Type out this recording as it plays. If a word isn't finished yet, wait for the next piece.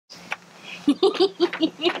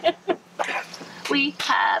We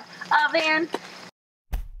have a van.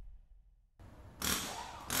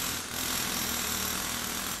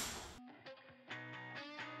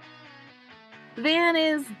 The van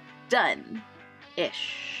is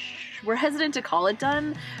done-ish. We're hesitant to call it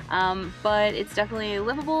done, but it's definitely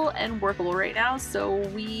livable and workable right now, so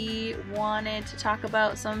we wanted to talk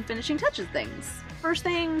about some finishing touches things. First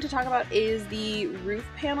thing to talk about is the roof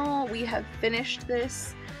panel. We have finished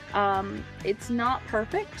this. It's not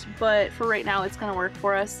perfect, but for right now it's gonna work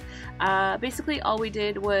for us. Basically all we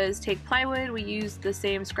did was take plywood. We used the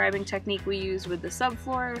same scribing technique we used with the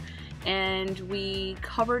subfloor, and we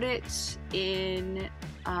covered it in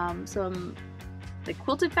some like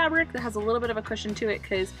quilted fabric that has a little bit of a cushion to it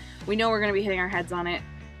because we know we're going to be hitting our heads on it.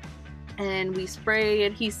 And we spray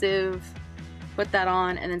adhesive, put that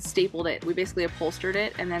on, and then stapled it. We basically upholstered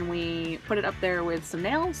it, and then we put it up there with some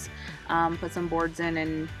nails, put some boards in,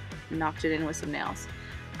 and knocked it in with some nails.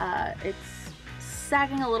 It's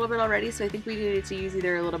sagging a little bit already, so I think we needed to use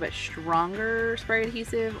either a little bit stronger spray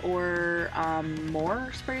adhesive or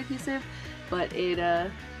more spray adhesive, but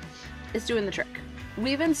it's doing the trick.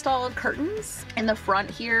 We've installed curtains in the front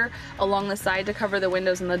here, along the side to cover the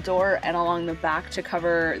windows and the door, and along the back to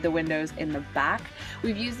cover the windows in the back.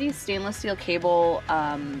 We've used these stainless steel cable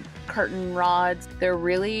curtain rods. They're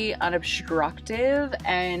really unobstructive,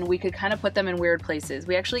 and we could kind of put them in weird places.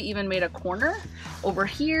 We actually even made a corner over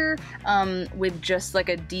here with just like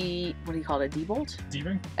a what do you call it, a D-bolt?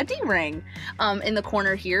 D-ring? A D-ring in the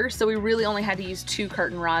corner here. So we really only had to use 2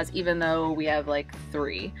 curtain rods, even though we have like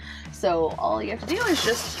 3. So all you have to do is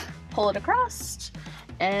just pull it across,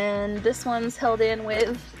 and this one's held in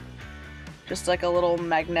with just like a little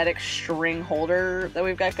magnetic string holder that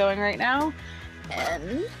we've got going right now.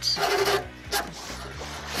 And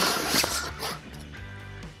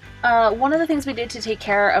one of the things we did to take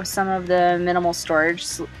care of some of the minimal storage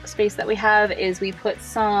space that we have is we put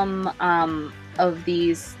some of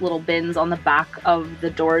these little bins on the back of the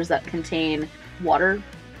doors that contain water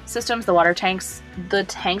systems, the water tanks. The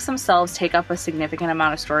tanks themselves take up a significant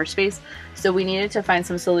amount of storage space, so we needed to find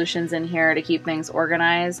some solutions in here to keep things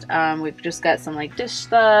organized. We've just got some like dish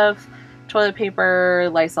stuff, toilet paper,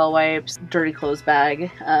 Lysol wipes, dirty clothes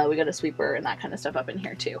bag. We got a sweeper and that kind of stuff up in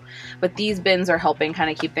here too. But these bins are helping kind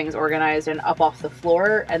of keep things organized and up off the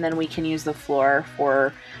floor, and then we can use the floor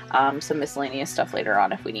for some miscellaneous stuff later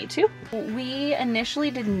on if we need to. We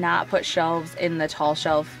initially did not put shelves in the tall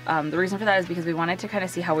shelf. The reason for that is because we wanted to kind of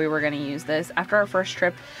see how we were going to use this. After our first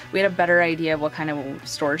trip, we had a better idea of what kind of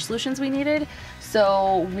storage solutions we needed.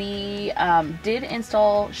 So we did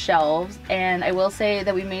install shelves, and I will say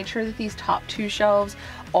that we made sure that these top 2 shelves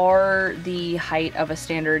are the height of a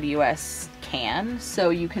standard US can, so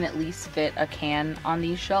you can at least fit a can on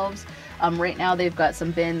these shelves. Right now they've got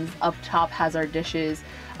some bins. Up top has our dishes.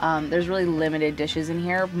 There's really limited dishes in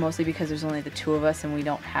here, mostly because there's only the 2 of us and we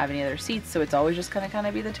don't have any other seats, so it's always just gonna kind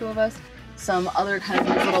of be the 2 of us. Some other kind of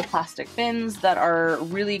these little plastic bins that are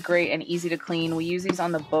really great and easy to clean. We use these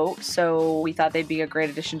on the boat, so we thought they'd be a great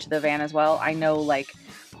addition to the van as well. I know like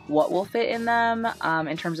what will fit in them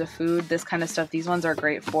in terms of food, this kind of stuff. These ones are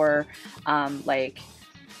great for like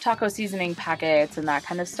taco seasoning packets and that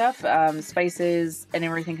kind of stuff, spices and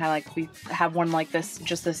everything. Kind of like we have one like this,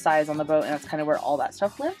 just this size on the boat, and that's kind of where all that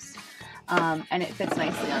stuff lives. And it fits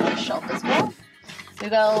nicely on this shelf as well. We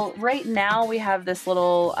go, right now we have this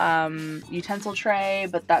little utensil tray,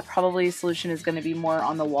 but that probably solution is going to be more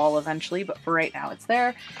on the wall eventually, but for right now it's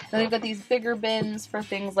there. Then we've got these bigger bins for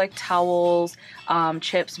things like towels,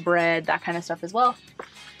 chips, bread, that kind of stuff as well.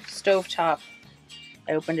 Stovetop,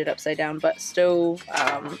 I opened it upside down, but stove,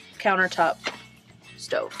 countertop,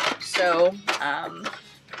 stove. So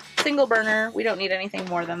single burner, we don't need anything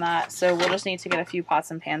more than that, so we'll just need to get a few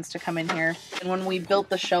pots and pans to come in here. And when we built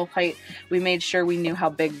the shelf height, we made sure we knew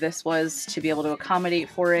how big this was to be able to accommodate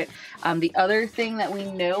for it. The other thing that we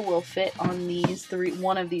know will fit on these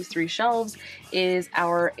one of these 3 shelves is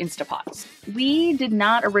our Instapots. We did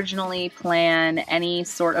not originally plan any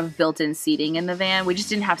sort of built-in seating in the van. We just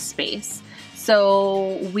didn't have space.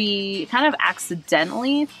 So we kind of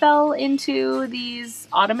accidentally fell into these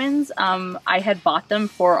ottomans. I had bought them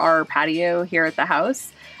for our patio here at the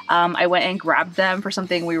house. I went and grabbed them for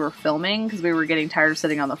something we were filming because we were getting tired of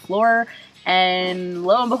sitting on the floor. And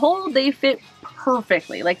lo and behold, they fit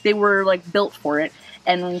perfectly. Like they were like built for it.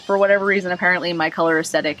 And for whatever reason, apparently my color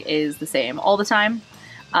aesthetic is the same all the time.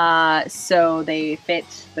 so they fit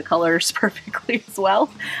the colors perfectly as well,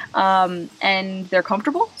 and they're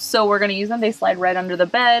comfortable, so we're going to use them. They slide right under the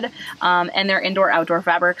bed, and they're indoor-outdoor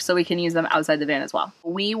fabric, so we can use them outside the van as well.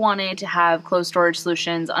 We wanted to have closed storage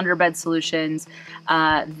solutions, under bed solutions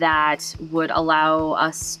that would allow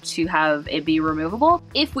us to have it be removable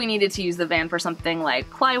if we needed to use the van for something like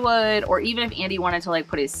plywood, or even if Andy wanted to like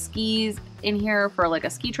put his skis in here for like a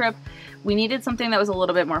ski trip. We needed something that was a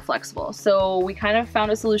little bit more flexible. So we kind of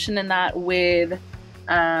found a solution in that with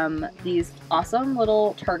these awesome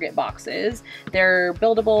little Target boxes. They're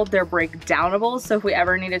buildable, they're breakdownable, so if we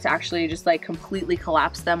ever needed to actually just like completely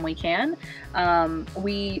collapse them, we can.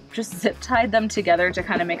 We just zip tied them together to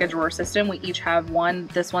kind of make a drawer system. We each have one.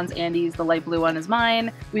 This one's Andy's, the light blue one is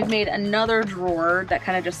mine. We've made another drawer that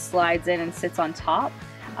kind of just slides in and sits on top,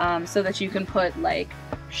 so that you can put like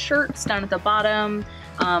shirts down at the bottom,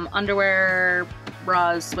 underwear,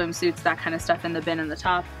 bras, swimsuits, that kind of stuff in the bin in the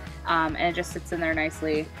top. And it just sits in there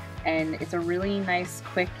nicely, and it's a really nice,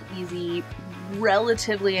 quick, easy,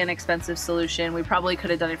 relatively inexpensive solution. We probably could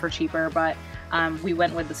have done it for cheaper, but we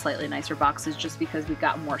went with the slightly nicer boxes just because we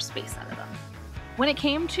got more space out of them. When it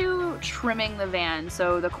came to trimming the van,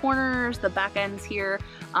 so the corners, the back ends here,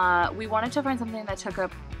 we wanted to find something that took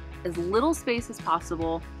up as little space as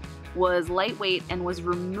possible, was lightweight, and was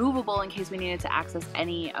removable in case we needed to access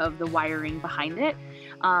any of the wiring behind it.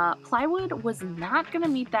 Plywood was not gonna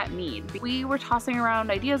meet that need. We were tossing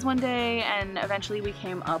around ideas one day, and eventually we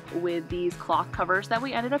came up with these cloth covers that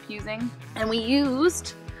we ended up using. And we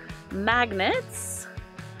used magnets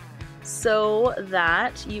so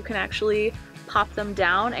that you can actually pop them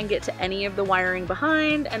down and get to any of the wiring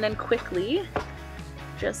behind, and then quickly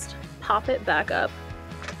just pop it back up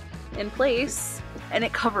in place, and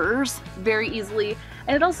it covers very easily.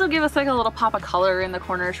 And it also gave us like a little pop of color in the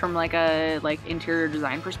corners from like a interior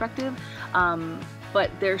design perspective. But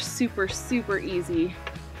they're super, super easy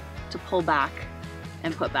to pull back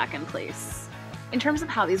and put back in place. In terms of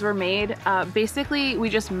how these were made, basically we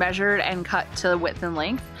just measured and cut to width and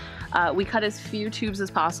length. We cut as few tubes as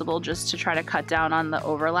possible just to try to cut down on the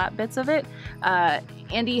overlap bits of it.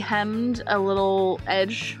 Andy hemmed a little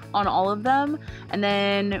edge on all of them, and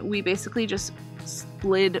then we basically just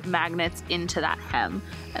slid magnets into that hem,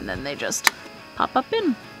 and then they just pop up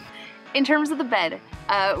in. In terms of the bed,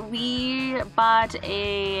 we bought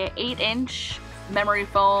a 8-inch memory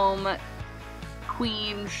foam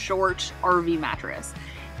queen short RV mattress.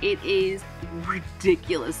 It is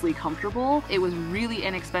ridiculously comfortable. It was really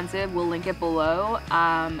inexpensive. We'll link it below.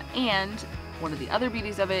 And one of the other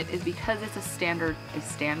beauties of it is because it's a standard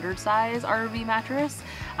size RV mattress,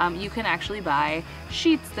 you can actually buy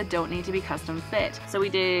sheets that don't need to be custom fit. So we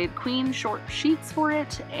did queen short sheets for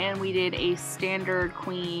it, and we did a standard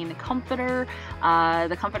queen comforter.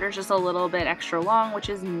 The comforter is just a little bit extra long, which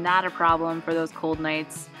is not a problem for those cold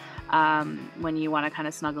nights. When you want to kind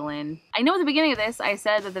of snuggle in. I know at the beginning of this I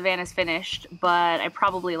said that the van is finished, but I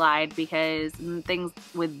probably lied, because things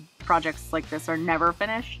with projects like this are never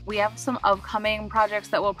finished. We have some upcoming projects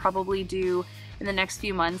that we'll probably do in the next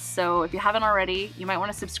few months, so if you haven't already, you might want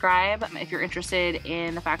to subscribe if you're interested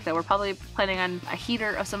in the fact that we're probably planning on a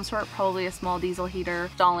heater of some sort, probably a small diesel heater,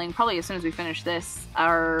 installing probably as soon as we finish this,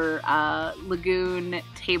 our Lagoon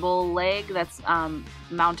table leg, that's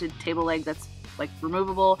mounted table leg that's like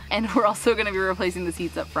removable, and we're also going to be replacing the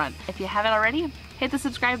seats up front. If you haven't already, hit the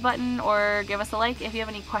subscribe button or give us a like. If you have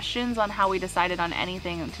any questions on how we decided on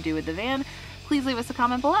anything to do with the van, please leave us a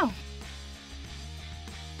comment below.